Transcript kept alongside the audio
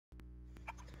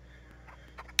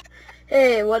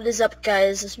Hey, what is up,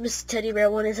 guys? It's Mr.TeddyBear.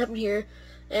 What is up here?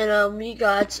 And we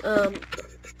got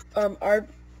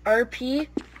RP.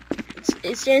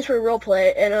 It stands for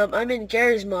roleplay, and I'm in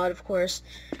Garry's mod, of course.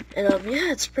 And yeah,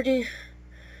 it's pretty.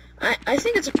 I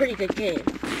think it's a pretty good game,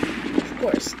 of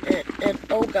course. And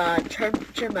oh god,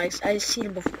 Dbags. I've seen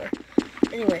him before.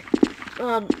 Anyway,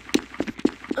 I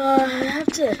have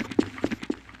to.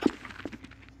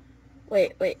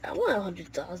 Wait. I want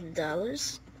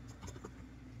 $100,000.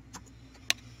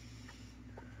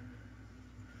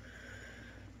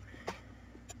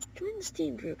 Join the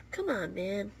Steam group. Come on,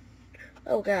 man.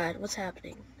 Oh god, what's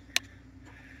happening?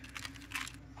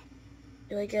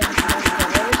 Do I get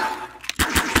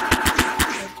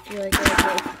 $100,000? Do I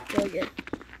get?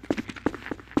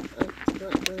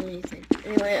 Not doing anything.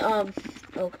 Anyway, oh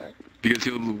god. Because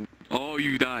you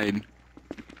died.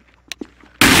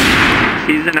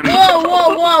 He's in a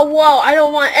Whoa! I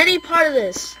don't want any part of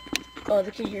this. Oh, they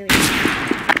can hear me.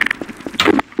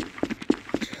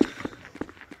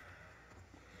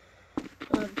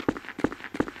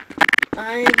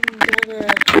 I'm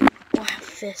gonna. Oh, I have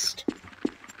fist.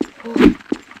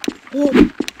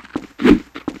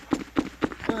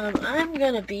 I'm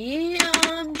gonna be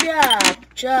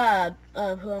job.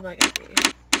 Who am I gonna be?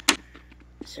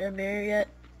 Is there a mayor yet?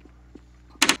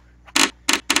 I'm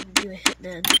gonna do a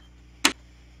hitman.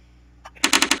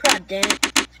 God damn it!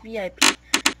 It's VIP.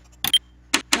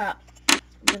 Cop. I'm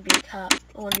gonna be a cop.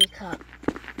 I wanna be a cop.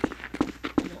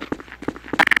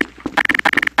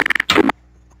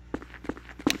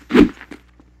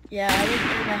 Yeah, I didn't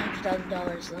earn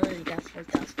 $100,000. I only got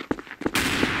 $4,000.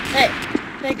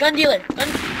 Hey, gun dealer.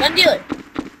 Gun dealer.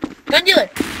 Gun dealer.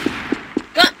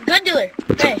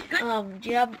 Hey, do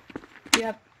you have?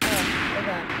 Oh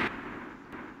god.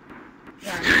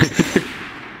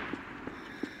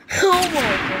 Oh my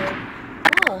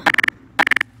god.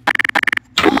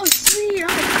 Oh sweet. I'm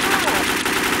a cop.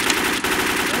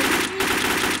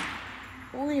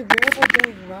 Only available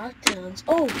during lockdowns.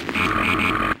 Oh.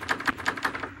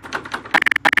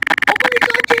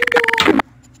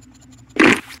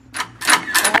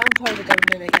 Part of the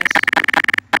government, I guess.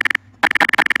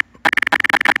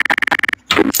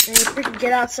 And you freaking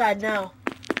get outside now.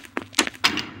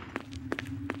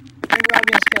 And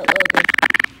Robbie has felt ugly.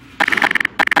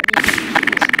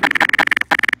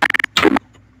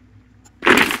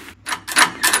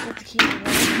 Got the keys right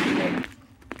there.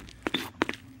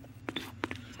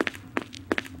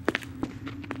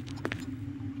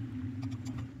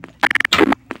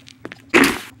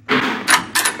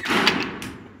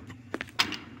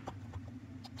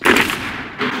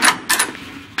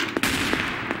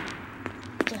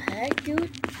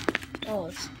 Dude?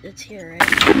 Oh, it's here,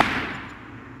 right?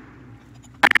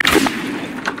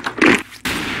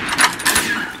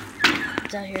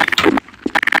 It's out here.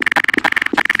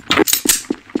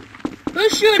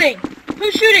 Who's shooting?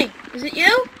 Who's shooting? Is it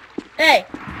you? Hey!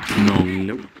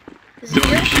 Nope. Is it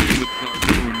you?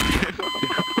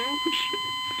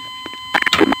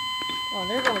 Oh,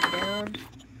 they're going down.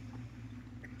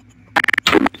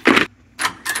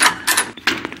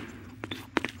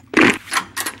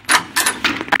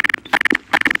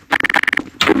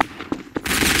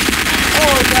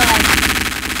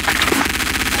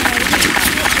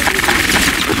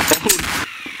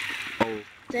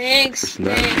 Thanks.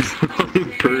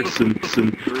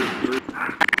 person.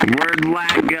 Where'd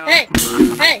lag go? Hey!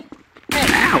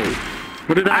 Ow!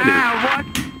 What did I do? What?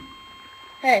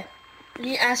 Hey, I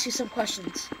need to ask you some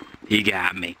questions. He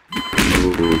got me.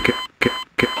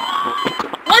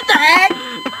 What the heck?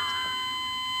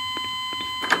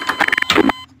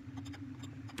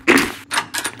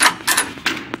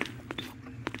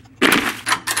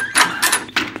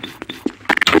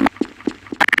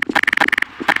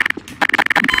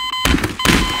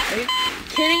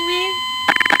 Kidding me?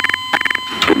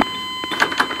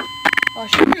 Oh,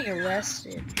 she's getting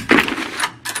arrested.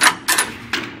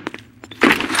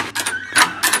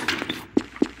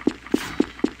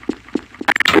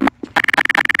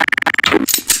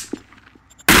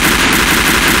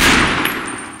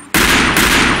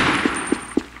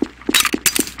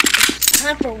 It's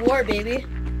time for war, baby.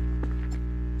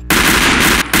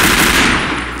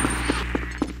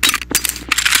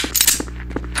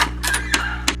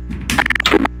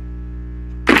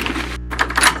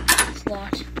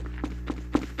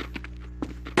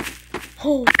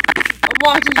 Oh, I'm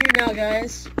locked in here now,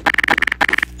 guys.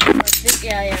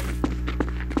 Yeah, I am.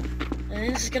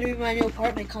 And this is gonna be my new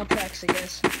apartment complex, I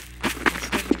guess. It's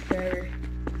taking forever.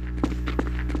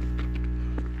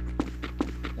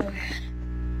 Oh god.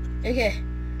 Okay.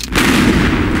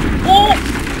 Oh!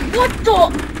 What the?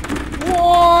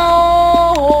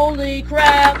 Whoa! Holy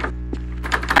crap!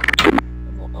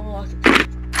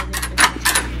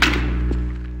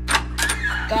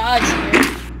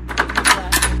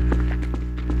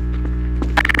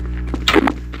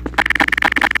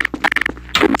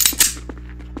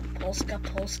 Polska,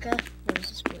 Polska? What is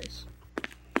this place?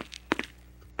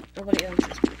 Nobody owns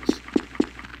this place.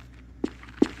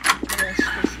 Nobody else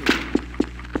is here.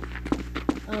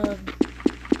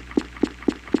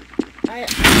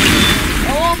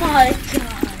 Oh my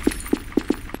god!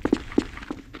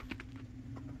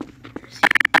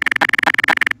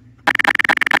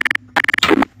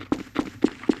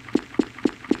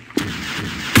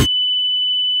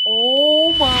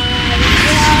 Oh my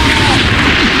god!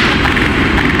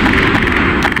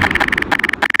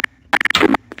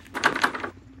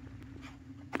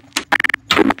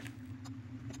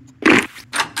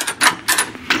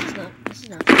 This is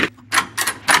not fun.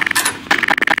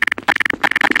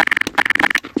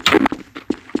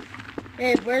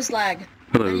 Hey, where's Lag?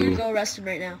 Hello. I need to go arrest him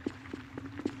right now.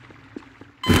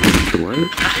 What?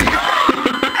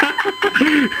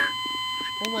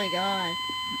 Oh my god.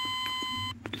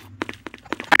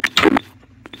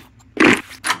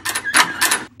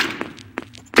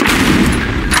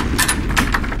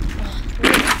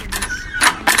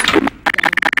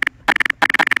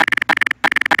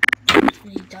 We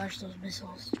need to dodge those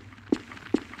missiles.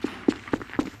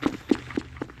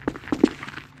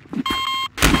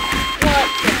 What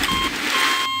the?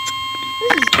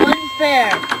 This is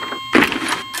unfair.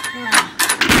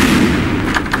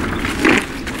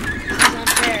 This is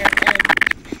unfair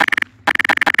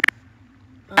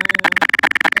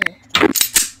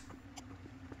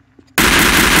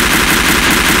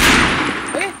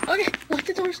Okay, lock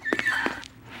the doors.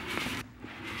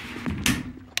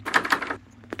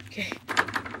 Okay.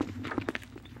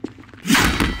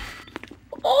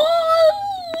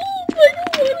 Oh, I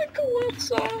don't want to go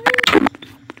outside.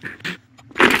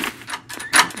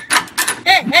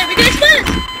 Hey, we can split this!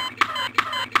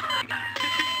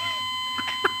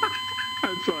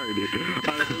 I'm sorry, dude.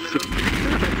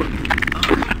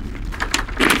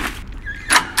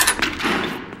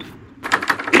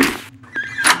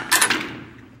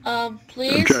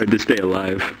 Please? I'm trying to stay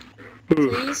alive.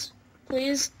 Please?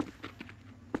 Please,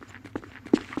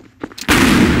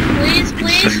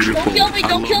 don't kill me,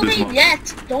 don't kill me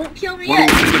yet! Don't kill me What yet!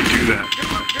 would do that?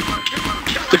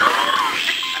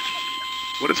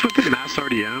 What is with the mass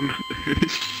RDM?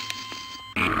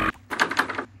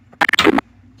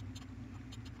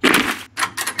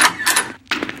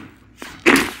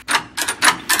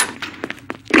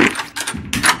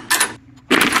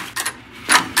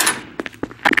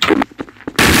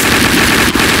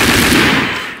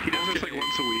 He does this like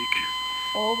once a week.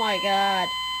 Oh my god.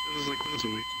 This is like once a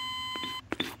week.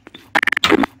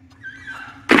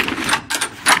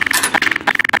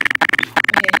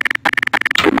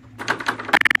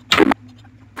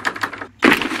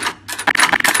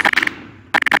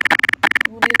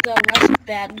 I'm gonna get the arrest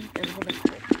button and I'm gonna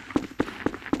go.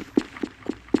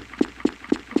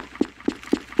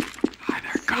 Hi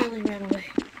there, He cop. really ran away.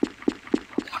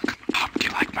 Cop, do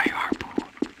you like my harpoon?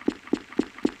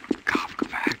 Cop,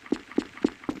 come back.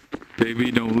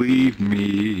 Baby, don't leave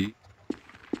me.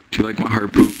 Do you like my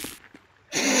harpoon?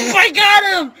 I got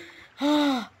him!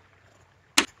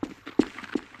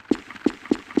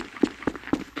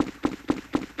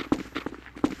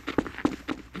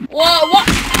 Whoa, what?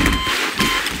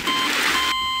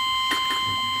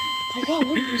 I got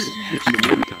one person. In the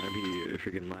meantime, he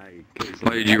freaking lagged.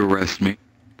 Why did you arrest me?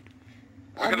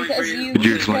 Because you Could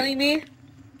you keep explain? killing me?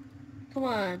 Come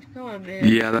on, man.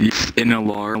 Yeah, that's an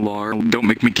alarm. Don't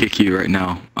make me kick you right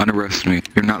now. Unarrest me.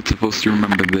 You're not supposed to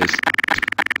remember this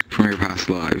from your past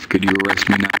lives. Could you arrest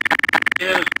me now?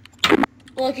 Yeah.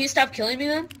 Well, if you stop killing me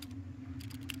then?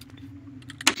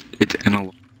 It's an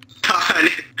alarm. God,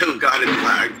 oh God, it's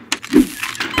lag.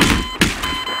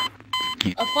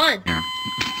 Fine. Yeah.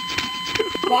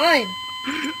 Fine.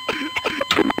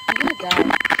 I'm gonna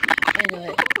die. I know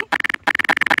it.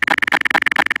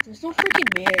 There's no freaking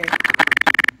mirror.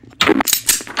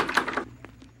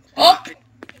 Oh!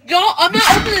 No, I'm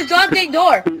not opening this goddamn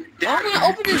door! I'm not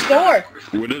opening this door!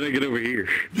 When did I get over here?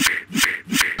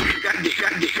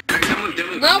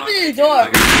 I'm not opening the door!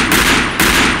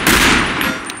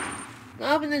 I'm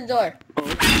not opening the door.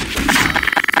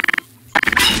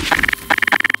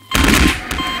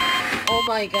 Oh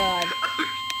my god.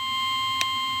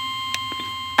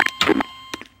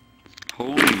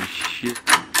 Holy shit.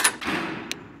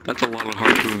 That's a lot of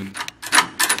harpoons.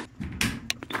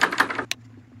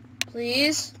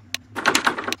 Please?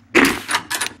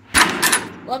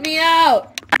 Let me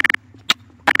out!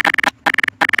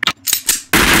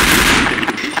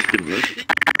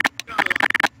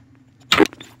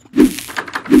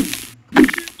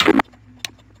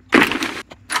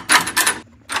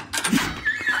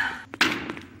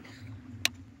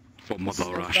 For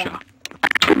Mother Russia.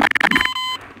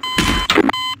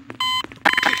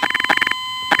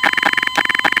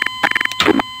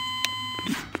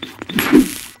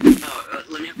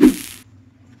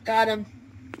 got him.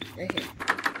 Okay.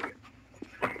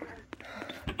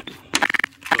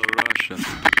 So Russia.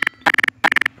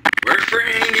 We're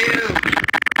freeing you!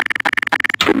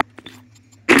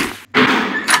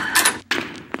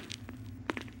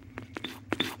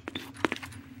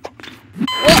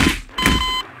 Whoa!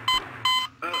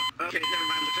 Oh, okay, never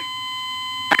mind.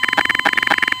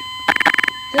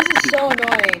 This is so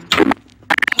annoying.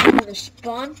 Oh, they're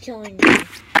spawn killing me.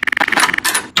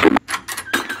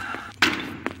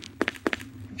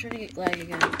 I'm trying to get lag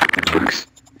again. Dbags.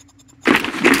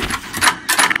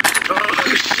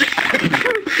 Oh, shit!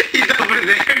 He's over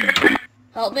there!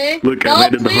 Help me? Look, no, I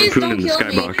landed the please harpoon don't in the kill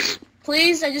me. skybox.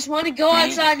 Please, I just want to go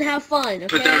outside and have fun, okay?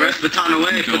 Put that rest baton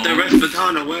away, put that rest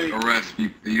baton away. Arrest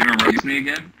me. Are you gonna arrest me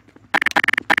again?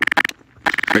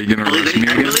 Are you gonna arrest me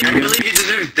I again? believe he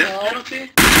deserves death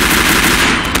penalty.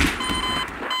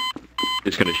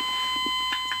 Just gonna.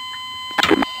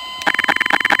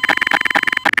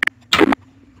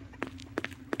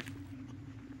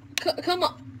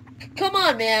 Come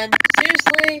on, man.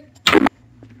 Seriously?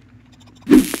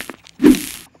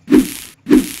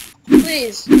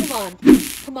 Please,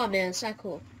 come on, man. It's not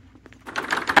cool.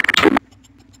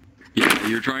 Yeah,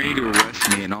 you're trying to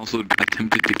arrest me and also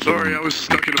attempted to kill me. Sorry, I was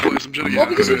stuck in a place. I'm trying to get Well, out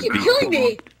because of you it keep now. killing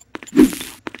me.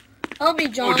 Help me,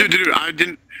 John. Oh, dude, I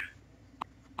didn't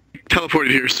teleported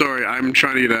here. Sorry, I'm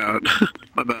trying to get out.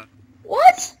 My bad.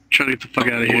 What? Trying to get the fuck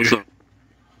out of here. What's up?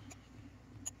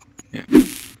 Yeah.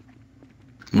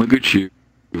 Look at you.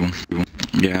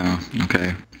 Yeah,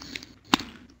 okay.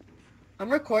 I'm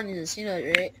recording this, you know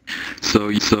it, right? So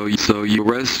you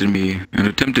arrested me and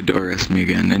attempted to arrest me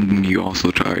again, and you also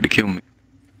tried to kill me.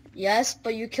 Yes,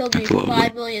 but you killed me That's lovely.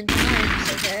 5 million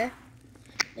times, okay?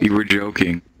 You were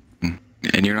joking,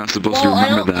 and you're not supposed Well, to I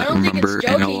remember don't that. think Remember it's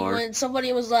joking NLR? when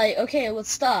somebody was like, okay,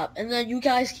 let's stop, and then you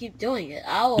guys keep doing it.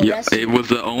 I'll Yeah, arrest it you. was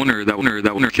the owner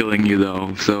killing you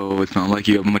though, so it's not like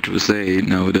you have much of a say.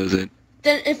 No, does it?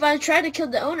 Then if I try to kill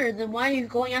the owner, then why are you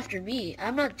going after me?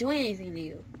 I'm not doing anything to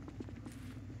you.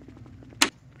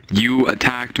 You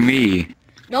attacked me.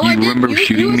 No, You I didn't. remember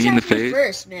shooting me in the attacked me face?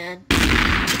 first, man.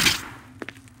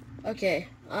 Okay,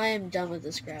 I am done with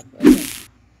this crap. Okay.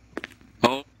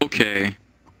 Oh, okay.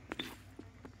 Can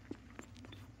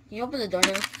you open the door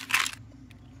now?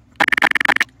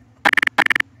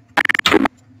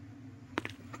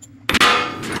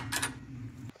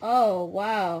 Oh,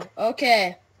 wow.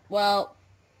 Okay. Well,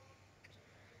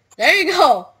 there you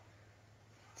go.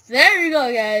 There you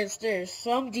go, guys. There's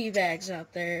some D-bags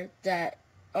out there that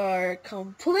are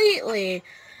completely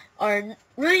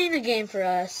ruining the game for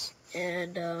us.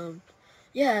 And,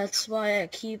 yeah, that's why I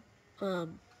keep, you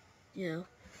know.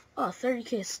 Oh,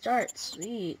 30k start.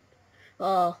 Sweet.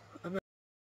 Well,